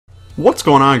What's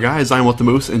going on, guys? I'm With the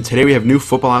Moose, and today we have new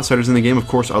Football Outsiders in the game. Of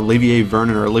course, Olivier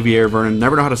Vernon, or Olivier Vernon.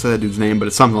 Never know how to say that dude's name, but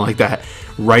it's something like that.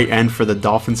 Right end for the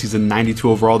Dolphins. He's a 92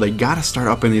 overall. They got to start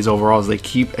up in these overalls. It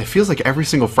feels like every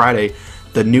single Friday,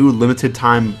 the new limited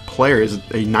time player is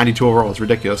a 92 overall. It's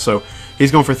ridiculous. So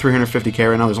he's going for 350K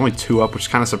right now. There's only 2 up, which is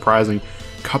kind of surprising.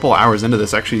 A couple hours into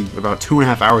this, actually about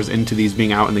 2.5 hours into these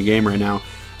being out in the game right now.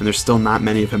 And there's still not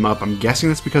many of him up. I'm guessing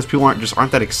that's because people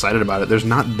aren't that excited about it. There's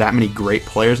not that many great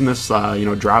players in this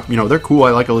drop. They're cool.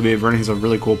 I like Olivier Vernon. He's a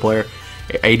really cool player.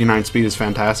 89 speed is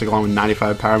fantastic, along with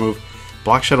 95 power move.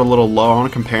 Block shed a little low. I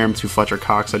want to compare him to Fletcher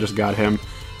Cox. I just got him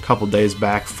a couple days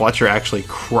back. Fletcher actually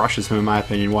crushes him in my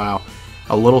opinion. Wow.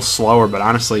 A little slower, but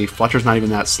honestly, Fletcher's not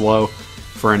even that slow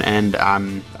for an end. I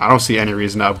don't see any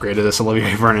reason to upgrade to this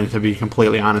Olivier Vernon, to be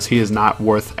completely honest. He is not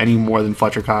worth any more than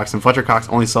Fletcher Cox, and Fletcher Cox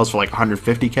only sells for like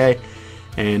 150K,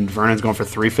 and Vernon's going for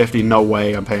 350. No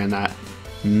way I'm paying that.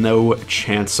 No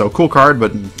chance. So cool card,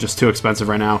 but just too expensive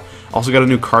right now. Also got a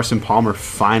new Carson Palmer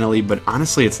finally, but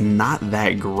honestly it's not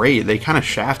that great. They kind of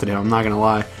shafted him, I'm not gonna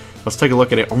lie. Let's take a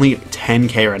look at it. Only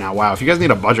 10K right now. Wow, if you guys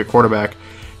need a budget quarterback,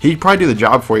 he'd probably do the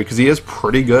job for you because he is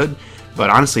pretty good. But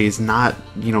honestly, he's not,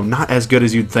 not as good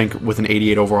as you'd think with an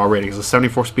 88 overall rating. It's a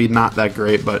 74 speed, not that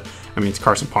great, but I mean, it's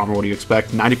Carson Palmer. What do you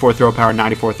expect? 94 throw power,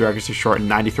 94 throw accuracy short, and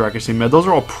 90 throw accuracy mid. Those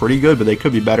are all pretty good, but they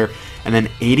could be better. And then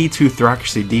 82 throw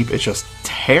accuracy deep is just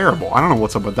terrible. I don't know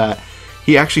what's up with that.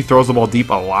 He actually throws the ball deep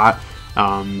a lot.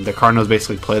 The Cardinals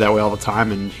basically play that way all the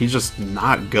time, and he's just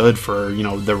not good for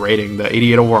the rating. The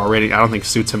 88 overall rating, I don't think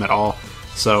suits him at all.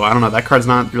 So I don't know. That card's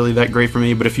not really that great for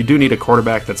me. But if you do need a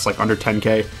quarterback that's like under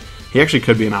 10K. He actually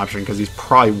could be an option because he's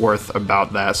probably worth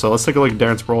about that. So let's take a look at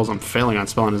Darren Sproles. I'm failing on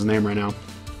spelling his name right now.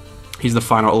 He's the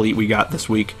final elite we got this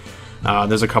week.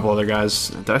 There's a couple other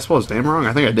guys. Did I spell his name wrong?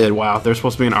 I think I did. Wow, there's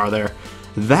supposed to be an R there.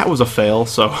 That was a fail,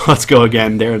 so let's go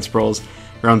again. Darren Sproles,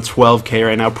 around 12K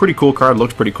right now. Pretty cool card.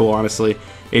 Looks pretty cool, honestly.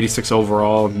 86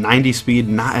 overall, 90 speed,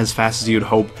 not as fast as you'd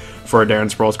hope for a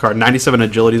Darren Sproles card. 97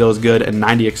 agility, though, is good, and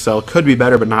 90 excel could be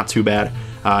better, but not too bad.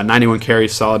 91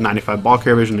 carries, solid. 95 ball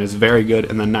carrier vision is very good,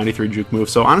 and then 93 juke move.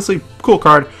 So honestly, cool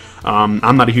card.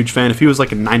 I'm not a huge fan. If he was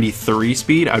like a 93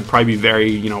 speed, I'd probably be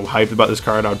very hyped about this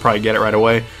card. I'd probably get it right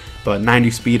away. But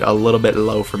 90 speed, a little bit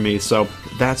low for me. So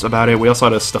that's about it. We also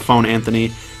had a Stephon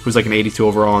Anthony, who's like an 82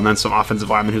 overall, and then some offensive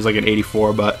lineman who's like an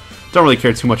 84. But don't really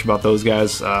care too much about those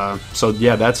guys. So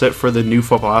yeah, that's it for the new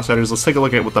Football Outsiders. Let's take a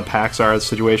look at what the packs are. The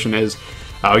situation is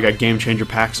we got game changer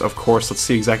packs, of course. Let's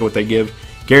see exactly what they give.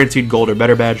 Guaranteed gold or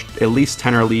better badge, at least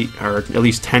 10 or elite, or at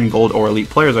least 10 gold or elite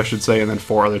players, I should say, and then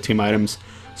 4 other team items.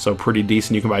 So pretty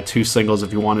decent. You can buy 2 singles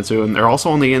if you wanted to, and they're also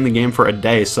only in the game for a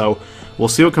day. So we'll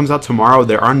see what comes out tomorrow.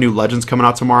 There are new legends coming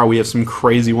out tomorrow. We have some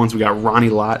crazy ones. We got Ronnie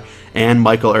Lott and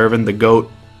Michael Irvin, the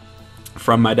GOAT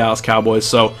from my Dallas Cowboys.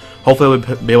 So hopefully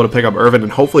we'll be able to pick up Irvin,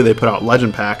 and hopefully they put out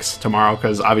legend packs tomorrow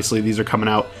because obviously these are coming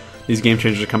out. These game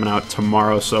changers are coming out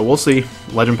tomorrow. So we'll see.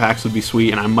 Legend packs would be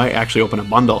sweet, and I might actually open a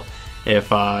bundle if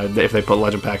they put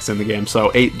legend packs in the game.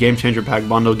 So 8 game changer pack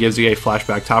bundle gives you a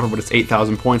flashback topper, but it's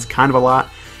 8,000 points, kind of a lot.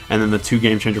 And then the 2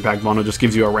 game changer pack bundle just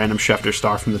gives you a random Schefter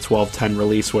star from the 12-10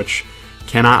 release, which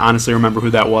cannot honestly remember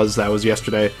who that was. That was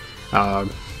yesterday.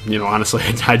 Honestly,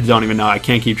 I don't even know. I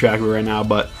can't keep track of it right now,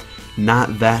 but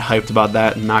not that hyped about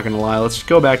that, not gonna lie. Let's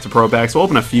go back to pro packs. We'll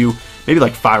open a few, maybe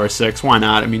like 5 or 6. Why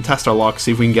not? I mean, test our luck,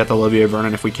 see if we can get the Olivier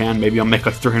Vernon if we can. Maybe I'll make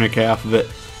like 300K off of it,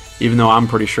 even though I'm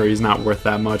pretty sure he's not worth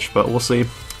that much, but we'll see.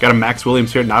 Got a Max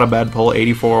Williams here, not a bad pull,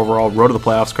 84 overall, road to the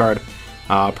playoffs card.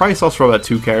 Probably sells for about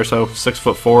 2K or so,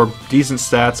 6'4", decent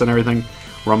stats and everything.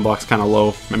 Run block's kind of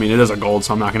low. I mean, it is a gold,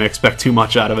 so I'm not going to expect too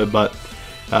much out of it, but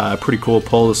pretty cool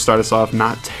pull to start us off.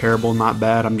 Not terrible, not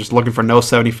bad. I'm just looking for no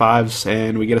 75s,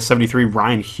 and we get a 73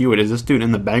 Ryan Hewitt. Is this dude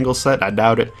in the Bengals set? I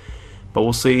doubt it, but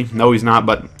we'll see. No, he's not,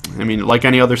 but I mean, like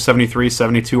any other 73,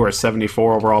 72, or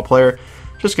 74 overall player,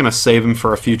 just going to save him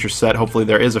for a future set. Hopefully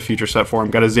there is a future set for him.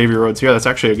 Got a Xavier Rhodes here. That's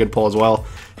actually a good pull as well.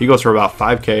 He goes for about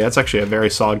 5K. That's actually a very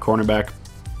solid cornerback.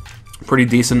 Pretty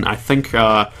decent. I think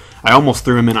I almost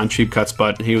threw him in on cheap cuts,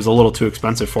 but he was a little too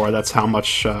expensive for it. That's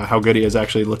how good he is,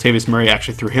 actually. Latavius Murray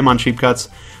actually threw him on cheap cuts.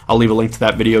 I'll leave a link to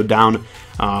that video down,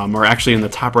 or actually in the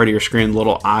top right of your screen, the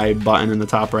little I button in the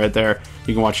top right there.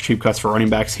 You can watch cheap cuts for running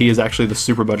backs. He is actually the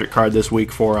super budget card this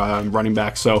week for running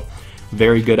backs, so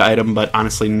very good item, but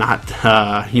honestly not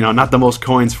not the most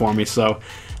coins for me, so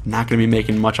not going to be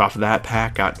making much off of that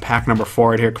pack. Got pack number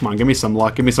 4 right here. Come on, give me some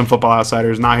luck. Give me some Football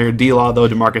Outsiders. Not here. D-Law, though.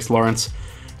 DeMarcus Lawrence.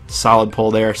 Solid pull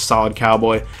there. Solid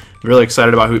Cowboy. Really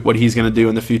excited about what he's going to do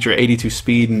in the future. 82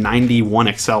 speed, 91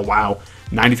 excel. Wow.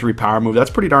 93 power move.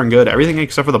 That's pretty darn good. Everything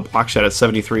except for the block shed at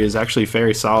 73 is actually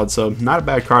very solid, so not a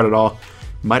bad card at all.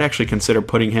 Might actually consider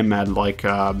putting him at like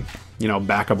you know,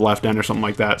 backup left end or something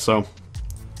like that. So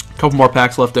a couple more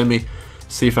packs left in me.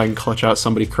 See if I can clutch out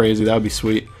somebody crazy. That would be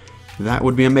sweet. That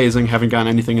would be amazing. Haven't gotten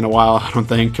anything in a while, I don't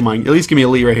think. Come on, at least give me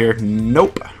elite right here.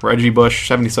 Nope. Reggie Bush,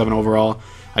 77 overall.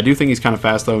 I do think he's kind of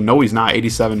fast, though. No, he's not.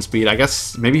 87 speed. I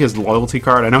guess maybe his loyalty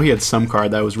card. I know he had some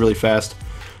card that was really fast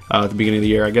at the beginning of the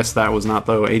year. I guess that was not,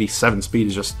 though. 87 speed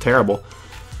is just terrible.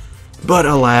 But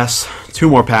alas, 2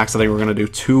 more packs. I think we're going to do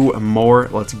 2 more.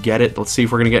 Let's get it. Let's see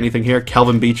if we're going to get anything here.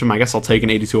 Kelvin Beachum. I guess I'll take an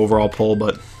 82 overall pull,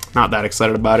 but not that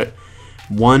excited about it.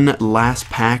 One last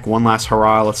pack. One last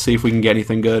hurrah. Let's see if we can get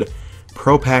anything good.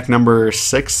 Pro pack number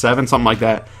 6, 7, something like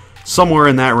that. Somewhere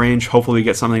in that range. Hopefully we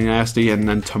get something nasty. And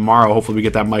then tomorrow, hopefully we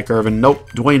get that Mike Irvin. Nope.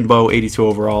 Dwayne Bowe, 82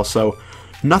 overall. So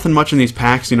nothing much in these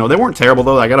packs. You know, they weren't terrible,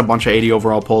 though. I got a bunch of 80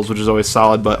 overall pulls, which is always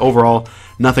solid. But overall,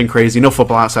 nothing crazy. No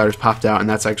Football Outsiders popped out, and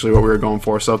that's actually what we were going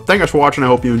for. So thank you guys for watching. I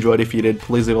hope you enjoyed. If you did,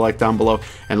 please leave a like down below.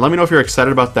 And let me know if you're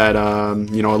excited about that,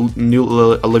 you know, new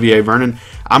Olivier Vernon.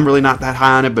 I'm really not that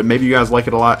high on it, but maybe you guys like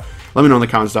it a lot. Let me know in the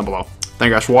comments down below. Thank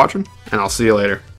you guys for watching, and I'll see you later.